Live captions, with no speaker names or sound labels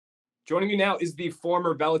Joining me now is the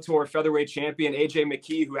former Bellator featherweight champion,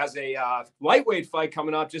 McKee, who has a lightweight fight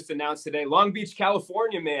coming up, just announced today. Long Beach,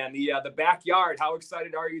 California, man, the backyard. How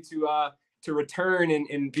excited are you to return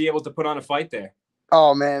and be able to put on a fight there?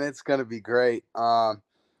 Oh, man, it's going to be great.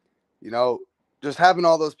 Just having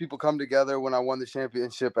all those people come together when I won the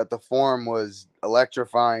championship at the Forum was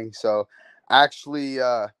electrifying. So actually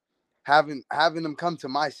having them come to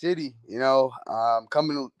my city,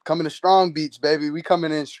 coming to Strong Beach, baby. We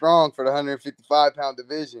coming in strong for the 155-pound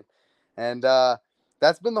division. And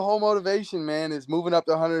that's been the whole motivation, man, is moving up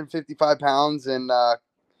to 155 pounds and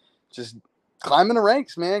just climbing the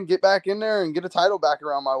ranks, man. Get back in there and get a title back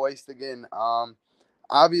around my waist again.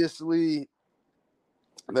 Obviously,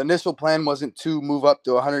 the initial plan wasn't to move up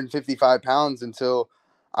to 155 pounds until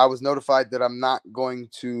I was notified that I'm not going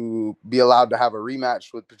to be allowed to have a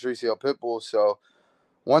rematch with Patricio Pitbull. So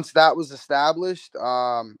once that was established,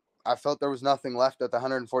 I felt there was nothing left at the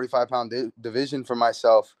 145-pound division for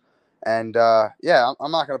myself. And, I'm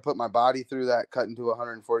not going to put my body through that, cutting to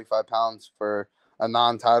 145 pounds for a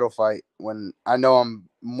non-title fight when I know I'm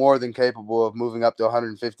more than capable of moving up to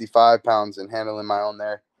 155 pounds and handling my own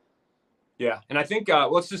there. Yeah, and I think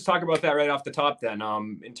let's just talk about that right off the top then.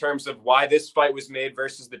 In terms of why this fight was made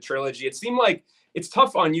versus the Trilogy, it seemed like it's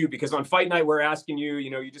tough on you because on fight night we're asking you,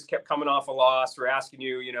 you just kept coming off a loss. We're asking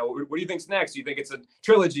you, what do you think's next? Do you think it's a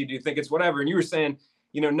Trilogy? Do you think it's whatever? And you were saying,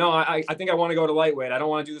 no, I think I want to go to lightweight. I don't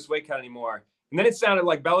want to do this weight cut anymore. And then it sounded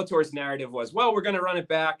like Bellator's narrative was, well, we're going to run it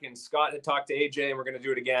back. And Scott had talked to AJ and we're going to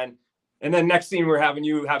do it again. And then next scene, we're having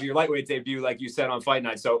you have your lightweight debut, like you said, on fight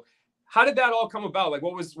night. So how did that all come about? Like,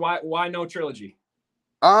 why no Trilogy?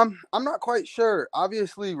 I'm not quite sure.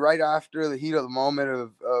 Obviously, right after the heat of the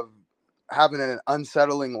moment of having an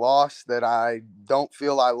unsettling loss that I don't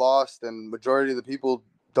feel I lost, and majority of the people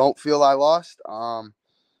don't feel I lost. The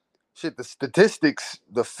statistics,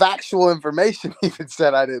 the factual information even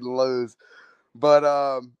said I didn't lose.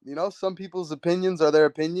 But some people's opinions are their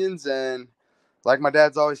opinions, and like my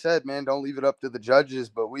dad's always said, man, don't leave it up to the judges.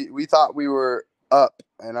 But we thought we were up,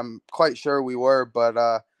 and I'm quite sure we were. But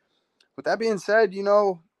with that being said,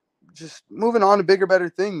 just moving on to bigger, better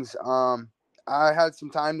things. I had some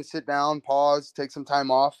time to sit down, pause, take some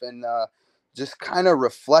time off, and just kind of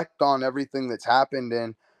reflect on everything that's happened.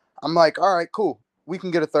 And I'm like, all right, cool. We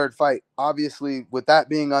can get a third fight. Obviously, with that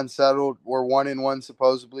being unsettled, we're 1-1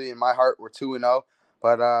 supposedly. In my heart, we're 2-0.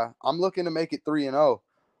 But I'm looking to make it 3-0.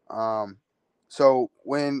 So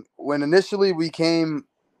when initially we came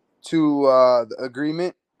to the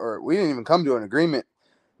agreement, or we didn't even come to an agreement,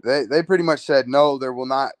 they pretty much said, no, there will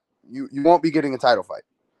not. You won't be getting a title fight.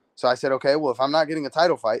 So I said, okay, well, if I'm not getting a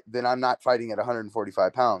title fight, then I'm not fighting at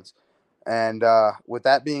 145 pounds. And with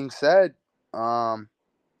that being said,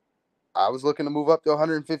 I was looking to move up to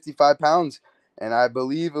 155 pounds. And I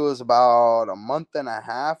believe it was about a month and a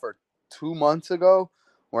half or 2 months ago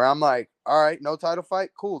where I'm like, all right, no title fight.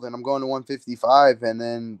 Cool. Then I'm going to 155. And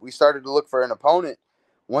then we started to look for an opponent.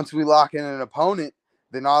 Once we lock in an opponent,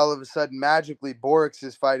 then all of a sudden, magically, Borix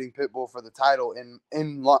is fighting Pitbull for the title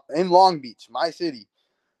in Long Beach, my city.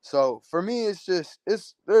 So for me, there's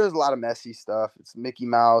a lot of messy stuff. It's Mickey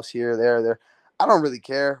Mouse here, there. I don't really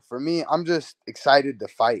care. For me, I'm just excited to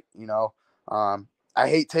fight. I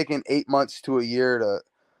hate taking 8 months to a year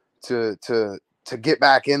to get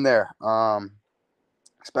back in there.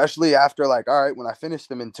 Especially after all right, when I finished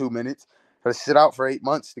them in 2 minutes, to sit out for 8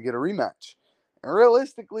 months to get a rematch. And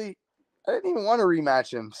realistically, I didn't even want to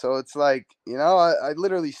rematch him. So it's like, I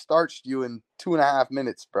literally starched you in 2.5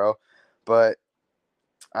 minutes, bro. But,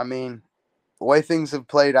 I mean, the way things have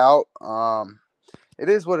played out, it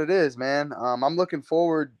is what it is, man. I'm looking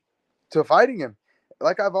forward to fighting him.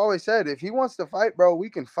 Like I've always said, if he wants to fight, bro, we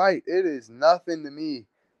can fight. It is nothing to me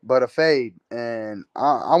but a fade. And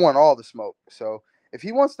I want all the smoke. So if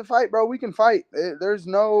he wants to fight, bro, we can fight. There's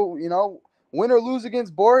no, win or lose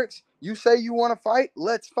against Borix. You say you want to fight,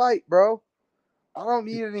 let's fight, bro. I don't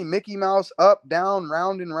need any Mickey Mouse up, down,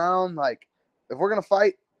 round and round. Like, if we're going to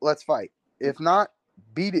fight, let's fight. If not,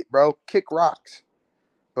 beat it, bro. Kick rocks.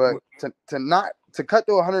 But to cut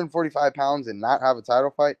to 145 pounds and not have a title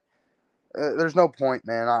fight, there's no point,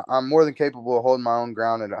 man. I'm more than capable of holding my own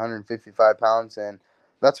ground at 155 pounds, and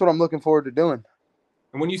that's what I'm looking forward to doing.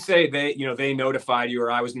 And when you say they notified you,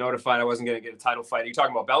 or I was notified I wasn't going to get a title fight, are you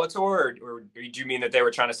talking about Bellator, or do you mean that they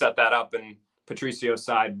were trying to set that up and Patricio's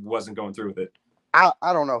side wasn't going through with it? I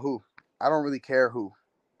don't know who. I don't really care who.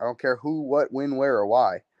 I don't care who, what, when, where, or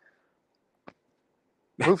why.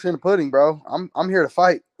 Proof's in the pudding, bro. I'm here to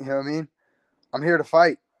fight. You know what I mean? I'm here to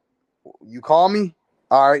fight. You call me?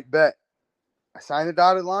 All right, bet. I sign the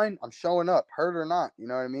dotted line, I'm showing up, hurt or not. You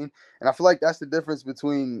know what I mean? And I feel like that's the difference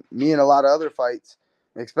between me and a lot of other fights,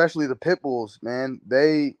 especially the Pitbulls, man.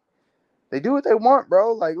 They do what they want,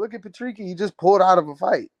 bro. Like, look at Patricio. He just pulled out of a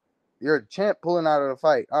fight. You're a champ pulling out of a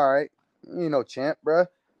fight. All right. You ain't no champ, bro.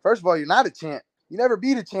 First of all, you're not a champ. You never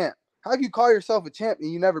beat a champ. How can you call yourself a champ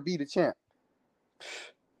and you never beat a champ?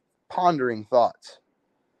 Pondering thoughts.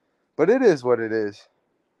 But it is what it is.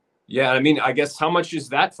 Yeah, I mean, I guess how much is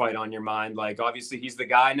that fight on your mind? Like, obviously, he's the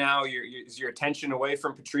guy now. Is your attention away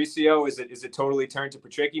from Patricio? Is it totally turned to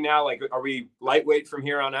Patricio now? Like, are we lightweight from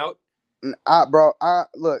here on out? Bro,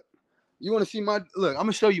 look. You want to see my look? I'm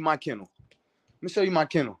gonna show you my kennel.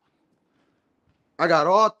 I got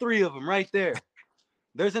all 3 of them right there.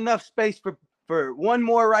 There's enough space for one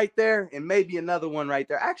more right there and maybe another one right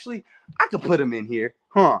there. Actually, I could put them in here.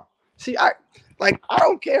 See, I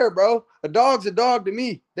don't care, bro. A dog's a dog to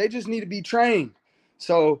me. They just need to be trained.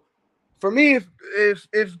 So for me, if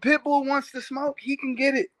Pitbull wants to smoke, he can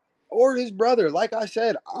get it. Or his brother. Like I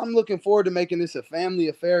said, I'm looking forward to making this a family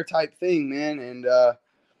affair type thing, man. And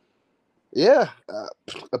yeah,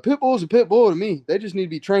 a Pitbull is a Pitbull to me. They just need to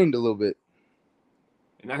be trained a little bit.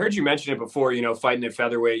 And I heard you mention it before, fighting at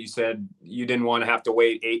featherweight. You said you didn't want to have to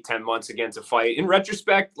wait 8-10 months again to fight. In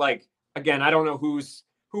retrospect, like, again, I don't know who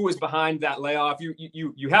was behind that layoff.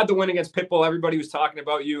 You had the win against Pitbull. Everybody was talking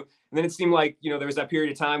about you. And then it seemed like, there was that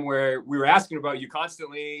period of time where we were asking about you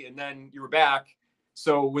constantly, and then you were back.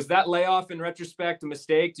 So was that layoff in retrospect a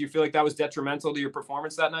mistake? Do you feel like that was detrimental to your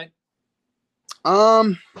performance that night?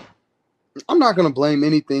 I'm not gonna blame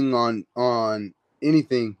anything on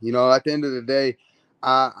anything. At the end of the day,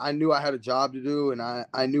 I knew I had a job to do, and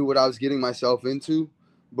I knew what I was getting myself into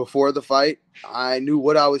before the fight. I knew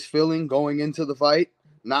what I was feeling going into the fight,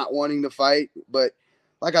 not wanting to fight. But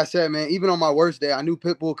like I said, man, even on my worst day, I knew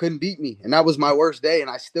Pitbull couldn't beat me, and that was my worst day, and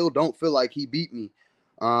I still don't feel like he beat me.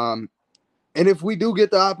 And if we do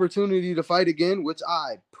get the opportunity to fight again, which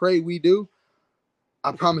I pray we do,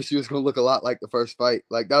 I promise you it's going to look a lot like the first fight.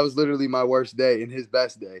 Like, that was literally my worst day and his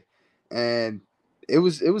best day. And it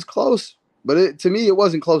was close. But to me, it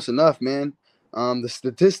wasn't close enough, man. The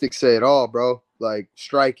statistics say it all, bro. Like,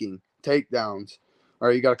 striking, takedowns. All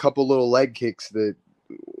right, you got a couple little leg kicks that,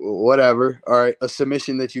 whatever. All right, a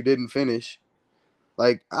submission that you didn't finish.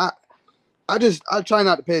 Like, I try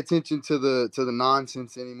not to pay attention to the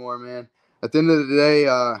nonsense anymore, man. At the end of the day,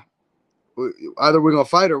 either we're going to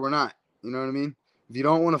fight or we're not. You know what I mean? If you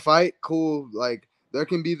don't want to fight, cool. Like, there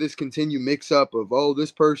can be this continued mix-up of,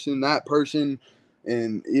 this person, that person.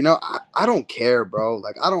 And, I don't care, bro.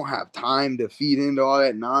 Like, I don't have time to feed into all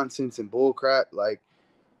that nonsense and bullcrap. Like,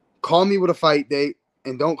 call me with a fight date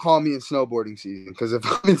and don't call me in snowboarding season. Because if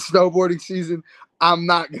I'm in snowboarding season, I'm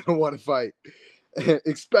not going to want to fight.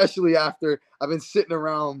 Especially after I've been sitting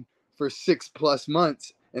around for 6+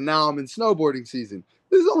 months and now I'm in snowboarding season.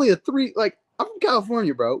 There's only I'm from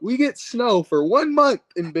California, bro. We get snow for 1 month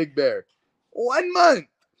in Big Bear. 1 month.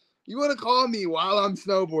 You want to call me while I'm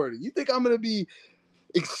snowboarding? You think I'm going to be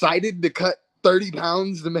excited to cut 30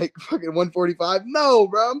 pounds to make fucking 145? No,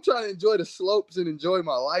 bro. I'm trying to enjoy the slopes and enjoy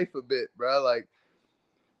my life a bit, bro. Like,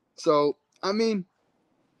 so, I mean,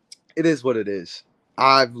 it is what it is.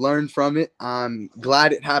 I've learned from it. I'm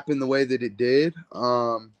glad it happened the way that it did.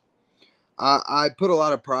 I put a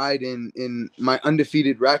lot of pride in my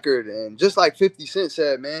undefeated record. And just like 50 Cent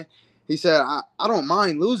said, man, he said, I don't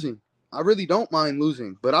mind losing. I really don't mind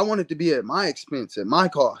losing, but I want it to be at my expense, at my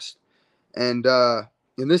cost. And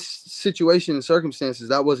in this situation and circumstances,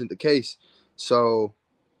 that wasn't the case. So,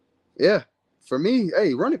 yeah, for me,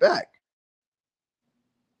 hey, run it back.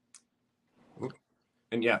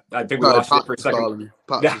 And yeah, I think we lost it for a second.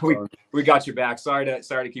 Yeah, we got you back. Sorry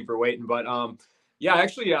to keep her waiting, but yeah,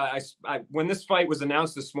 actually, I when this fight was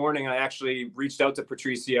announced this morning, I actually reached out to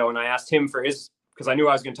Patricio and I asked him for his, because I knew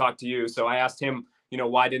I was going to talk to you. So I asked him,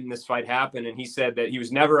 why didn't this fight happen? And he said that he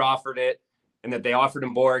was never offered it and that they offered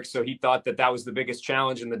him Bork. So he thought that was the biggest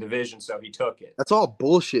challenge in the division. So he took it. That's all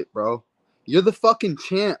bullshit, bro. You're the fucking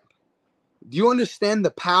champ. Do you understand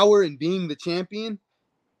the power in being the champion?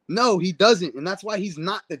 No, he doesn't. And that's why he's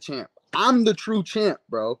not the champ. I'm the true champ,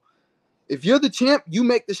 bro. If you're the champ, you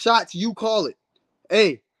make the shots, you call it.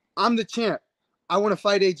 Hey, I'm the champ. I want to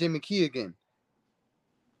fight AJ McKee again.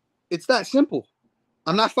 It's that simple.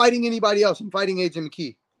 I'm not fighting anybody else. I'm fighting AJ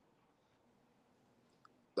McKee.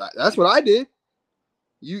 That's what I did.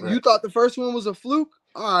 You thought the first one was a fluke?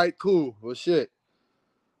 All right, cool. Well, shit.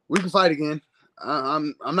 We can fight again.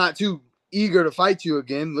 I'm not too eager to fight you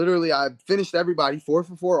again. Literally, I finished everybody 4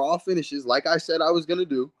 for 4, all finishes, like I said I was going to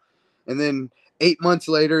do. And then 8 months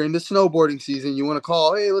later in the snowboarding season, you want to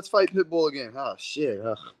call, hey, let's fight Pitbull again. Oh, shit.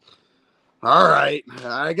 Ugh. all right,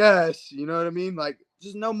 I guess. You know what I mean? Like,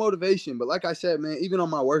 just no motivation. But like I said, man, even on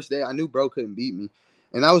my worst day, I knew bro couldn't beat me.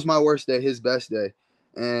 And that was my worst day, his best day.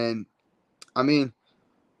 And I mean,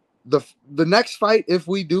 the next fight, if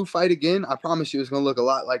we do fight again, I promise you it's gonna look a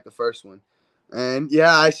lot like the first one. And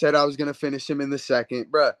yeah, I said I was gonna finish him in the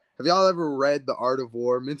second. Bruh, have y'all ever read The Art of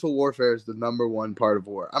War? Mental warfare is the #1 part of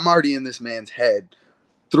war. I'm already in this man's head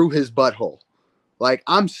through his butthole. Like,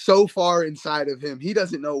 I'm so far inside of him, he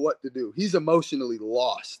doesn't know what to do. He's emotionally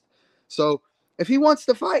lost. So if he wants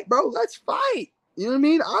to fight, bro, let's fight. You know what I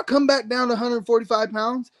mean? I'll come back down to 145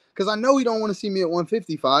 pounds because I know he don't want to see me at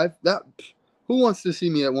 155. Who wants to see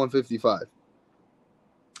me at 155?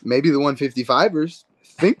 Maybe the 155ers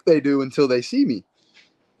think they do until they see me.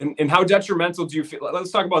 And how detrimental do you feel?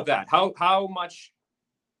 Let's talk about that. How much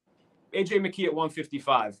AJ McKee at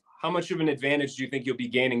 155? How much of an advantage do you think you'll be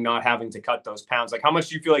gaining not having to cut those pounds? Like, how much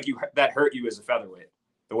do you feel like that hurt you as a featherweight,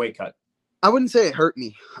 the weight cut? I wouldn't say it hurt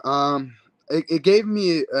me. It gave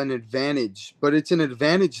me an advantage, but it's an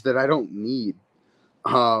advantage that I don't need.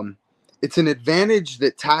 It's an advantage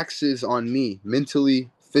that taxes on me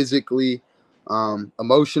mentally, physically,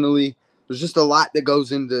 emotionally. There's just a lot that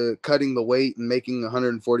goes into cutting the weight and making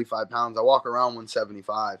 145 pounds. I walk around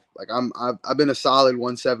 175. Like, I've been a solid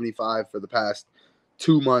 175 for the past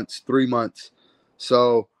 2 months, 3 months.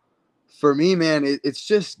 So for me, man, it's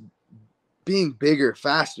just being bigger,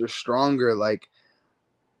 faster, stronger. Like,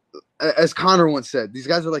 as Connor once said, these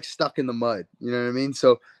guys are like stuck in the mud. You know what I mean?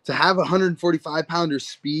 So to have 145 pounder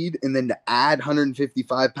speed and then to add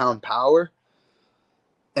 155 pound power,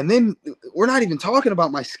 and then we're not even talking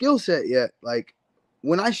about my skill set yet. Like,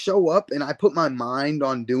 when I show up and I put my mind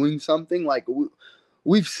on doing something, like,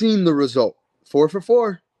 we've seen the result. 4 for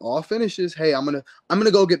 4, all finishes. Hey, I'm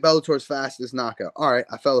gonna go get Bellator's fastest knockout. All right,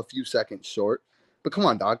 I fell a few seconds short, but come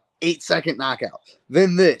on, dog. 8-second knockout.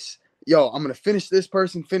 Then this. Yo, I'm gonna finish this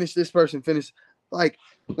person, finish. Like,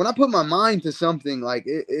 when I put my mind to something, like,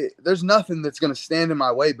 there's nothing that's gonna stand in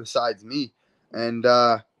my way besides me. And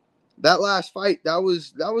that last fight, that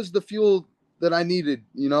was the fuel that I needed.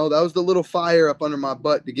 You know, that was the little fire up under my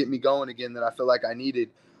butt to get me going again that I feel like I needed.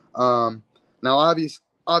 Now,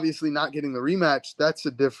 obviously, not getting the rematch, that's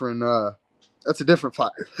a different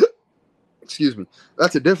fire. Excuse me,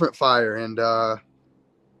 that's a different fire, and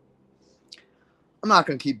I'm not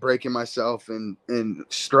gonna keep breaking myself and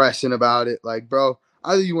stressing about it. Like, bro,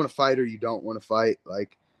 either you want to fight or you don't want to fight.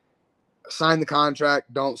 Like, sign the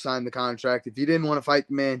contract, don't sign the contract. If you didn't want to fight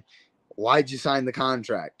the man, why'd you sign the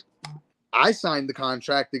contract? I signed the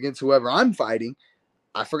contract against whoever I'm fighting.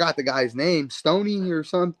 I forgot the guy's name, Stoney or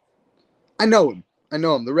something. I know him,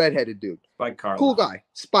 the redheaded dude. Spike Carlyle. Cool guy.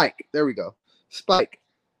 Spike. There we go. Spike.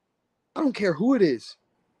 I don't care who it is.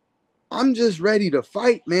 I'm just ready to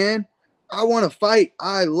fight, man. I want to fight.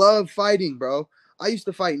 I love fighting, bro. I used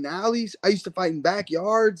to fight in alleys. I used to fight in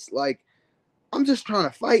backyards. Like, I'm just trying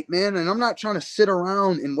to fight, man. And I'm not trying to sit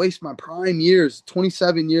around and waste my prime years,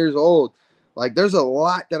 27 years old. Like, there's a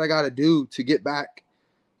lot that I got to do to get back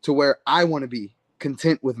to where I want to be,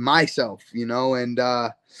 content with myself, you know? And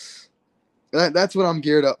that's what I'm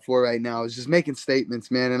geared up for right now, is just making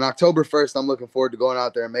statements, man. And October 1st, I'm looking forward to going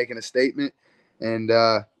out there and making a statement and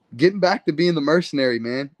getting back to being the mercenary,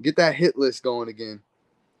 man. Get that hit list going again.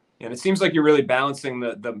 And it seems like you're really balancing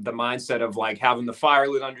the mindset of, like, having the fire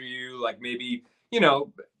lit under you. Like, maybe, you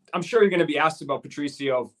know, I'm sure you're going to be asked about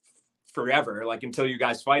Patricio forever, like, until you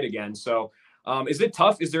guys fight again. So is it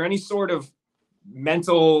tough? Is there any sort of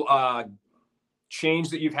mental change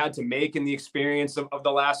that you've had to make in the experience of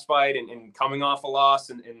the last fight and coming off a loss?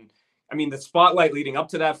 And I mean, the spotlight leading up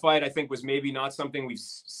to that fight, I think, was maybe not something we've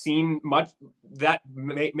seen much, that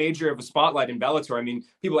major of a spotlight in Bellator. I mean,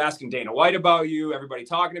 people asking Dana White about you, everybody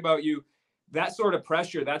talking about you, that sort of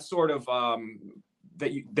pressure, that sort of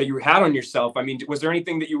that you had on yourself. I mean, was there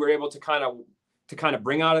anything that you were able to kind of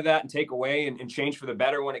bring out of that and take away and change for the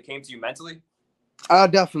better when it came to you mentally?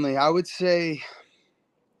 Definitely. I would say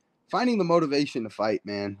finding the motivation to fight,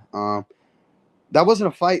 man. That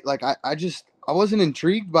wasn't a fight. Like, I wasn't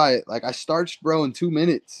intrigued by it. Like, I starched bro in 2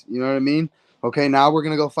 minutes. You know what I mean? Okay, now we're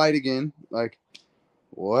going to go fight again. Like,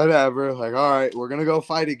 whatever. Like, all right, we're going to go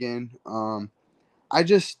fight again. I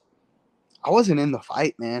wasn't in the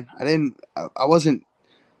fight, man. I wasn't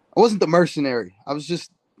the mercenary. I was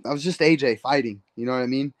just AJ fighting. You know what I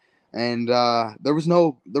mean? And there was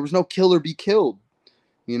no kill or be killed.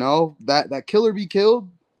 You know, that kill or be killed,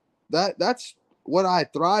 that's what I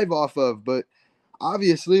thrive off of. But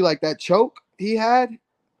obviously, like, that choke he had,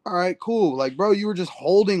 all right, cool. Like, bro, you were just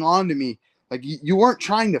holding on to me. Like, you weren't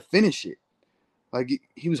trying to finish it. Like,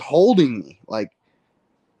 he was holding me. Like,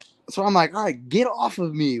 So I'm like, all right, get off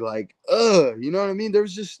of me. Like, you know what I mean? There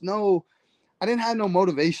was just I didn't have no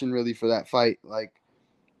motivation really for that fight. Like,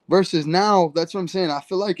 versus now, that's what I'm saying. I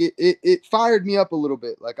feel like it fired me up a little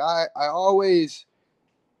bit. Like, I always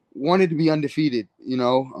wanted to be undefeated, you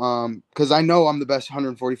know, because I know I'm the best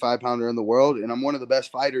 145 pounder in the world, and I'm one of the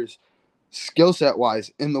best fighters skill set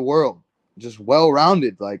wise in the world. Just well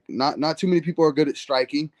rounded. Like, not too many people are good at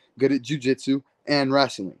striking, good at jiu-jitsu and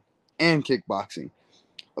wrestling and kickboxing.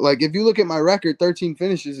 Like, if you look at my record, 13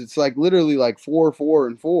 finishes, it's like literally like 4, 4,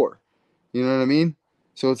 and 4. You know what I mean?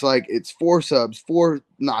 So it's like it's 4 subs, 4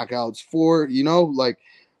 knockouts, 4, you know, like,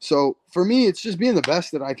 so for me, it's just being the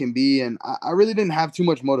best that I can be. And I really didn't have too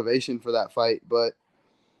much motivation for that fight. But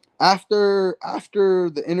after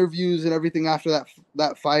the interviews and everything after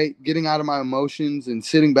that fight, getting out of my emotions and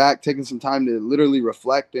sitting back, taking some time to literally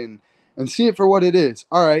reflect and see it for what it is.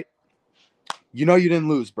 All right, you know you didn't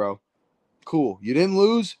lose, bro. Cool. You didn't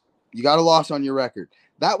lose. You got a loss on your record.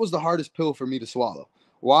 That was the hardest pill for me to swallow.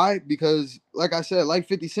 Why? Because, like I said, like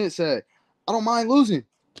 50 Cent said, I don't mind losing,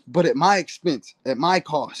 but at my expense, at my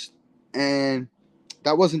cost. And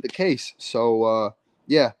that wasn't the case. So,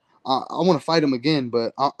 yeah, I want to fight him again,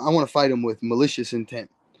 but I want to fight him with malicious intent.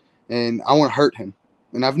 And I want to hurt him.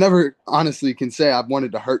 And I've never honestly can say I've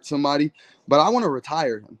wanted to hurt somebody, but I want to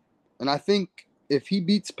retire him. And I think if he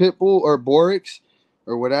beats Pitbull or Borix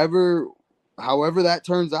or whatever, however that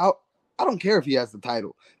turns out, I don't care if he has the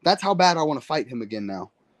title. That's how bad I want to fight him again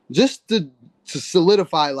now. Just to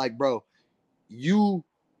solidify, like, bro, you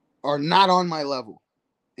are not on my level.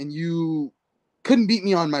 And you couldn't beat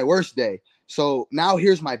me on my worst day. So now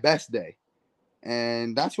here's my best day.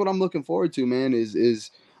 And that's what I'm looking forward to, man,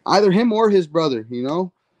 is either him or his brother, you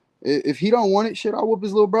know? If he don't want it, shit, I'll whoop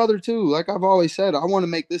his little brother too. Like I've always said, I want to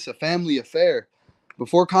make this a family affair.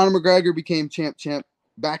 Before Conor McGregor became champ,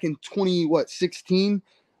 back in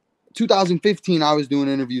 2015, I was doing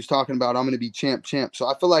interviews talking about I'm going to be champ. So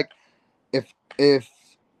I feel like if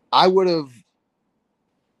I would have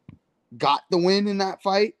got the win in that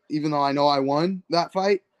fight, even though I know I won that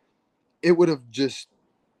fight, it would have just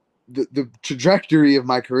the trajectory of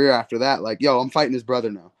my career after that. Like, yo, I'm fighting his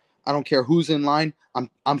brother now. I don't care who's in line.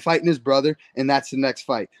 I'm fighting his brother, and that's the next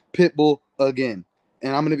fight. Pitbull again,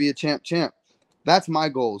 and I'm going to be a champ. That's my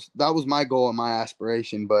goals. That was my goal and my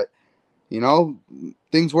aspiration. But you know,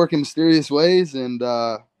 things work in mysterious ways, and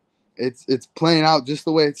it's playing out just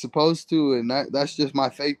the way it's supposed to, and that's just my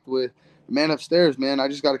faith with the man upstairs, man. I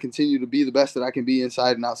just got to continue to be the best that I can be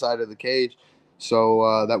inside and outside of the cage,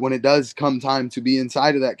 so that when it does come time to be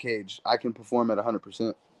inside of that cage, I can perform at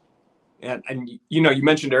 100%. And you know, you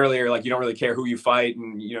mentioned earlier, like, you don't really care who you fight.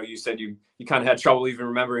 And, you know, you said you kind of had trouble even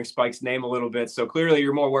remembering Spike's name a little bit. So clearly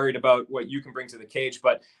you're more worried about what you can bring to the cage.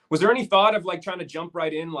 But was there any thought of like trying to jump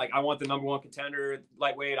right in? Like, I want the #1 contender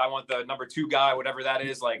lightweight. I want the #2 guy, whatever that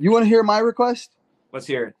is. Like, you want to hear my request? Let's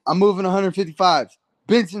hear it. I'm moving 155.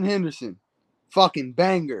 Benson Henderson. Fucking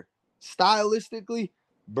banger. Stylistically,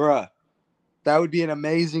 bruh. That would be an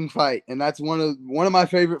amazing fight. And that's one of my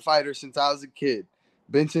favorite fighters since I was a kid.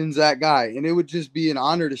 Benson's that guy, and it would just be an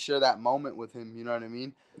honor to share that moment with him. You know what I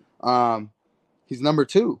mean? He's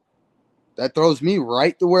 #2. That throws me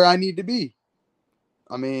right to where I need to be.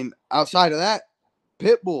 I mean, outside of that,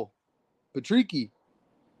 Pitbull, Patricio.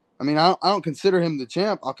 I mean, I don't consider him the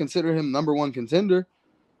champ. I'll consider him #1 contender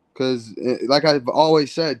because, like I've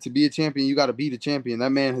always said, to be a champion, you got to beat a champion.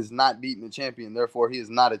 That man has not beaten a champion. Therefore, he is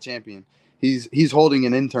not a champion. He's holding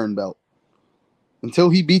an intern belt.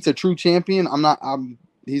 Until he beats a true champion,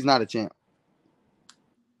 he's not a champ.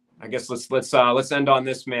 I guess let's end on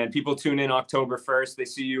this, man. People tune in October 1st. They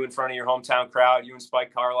see you in front of your hometown crowd, you and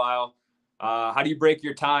Spike Carlyle. How do you break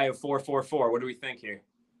your tie of 4-4-4? What do we think here?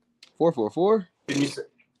 4-4-4? Can you say?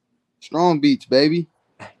 Strong Beach, baby.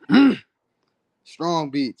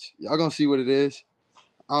 Strong Beach. Y'all gonna see what it is.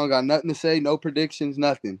 I don't got nothing to say, no predictions,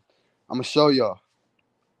 nothing. I'm gonna show y'all.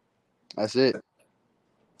 That's it.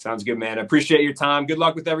 Sounds good, man. I appreciate your time. Good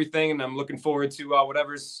luck with everything, and I'm looking forward to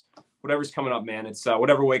whatever's coming up, man. It's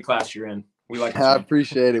whatever weight class you're in. We like. I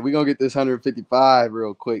appreciate it. We're gonna get this 155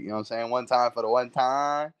 real quick. You know what I'm saying? One time for the one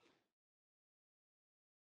time.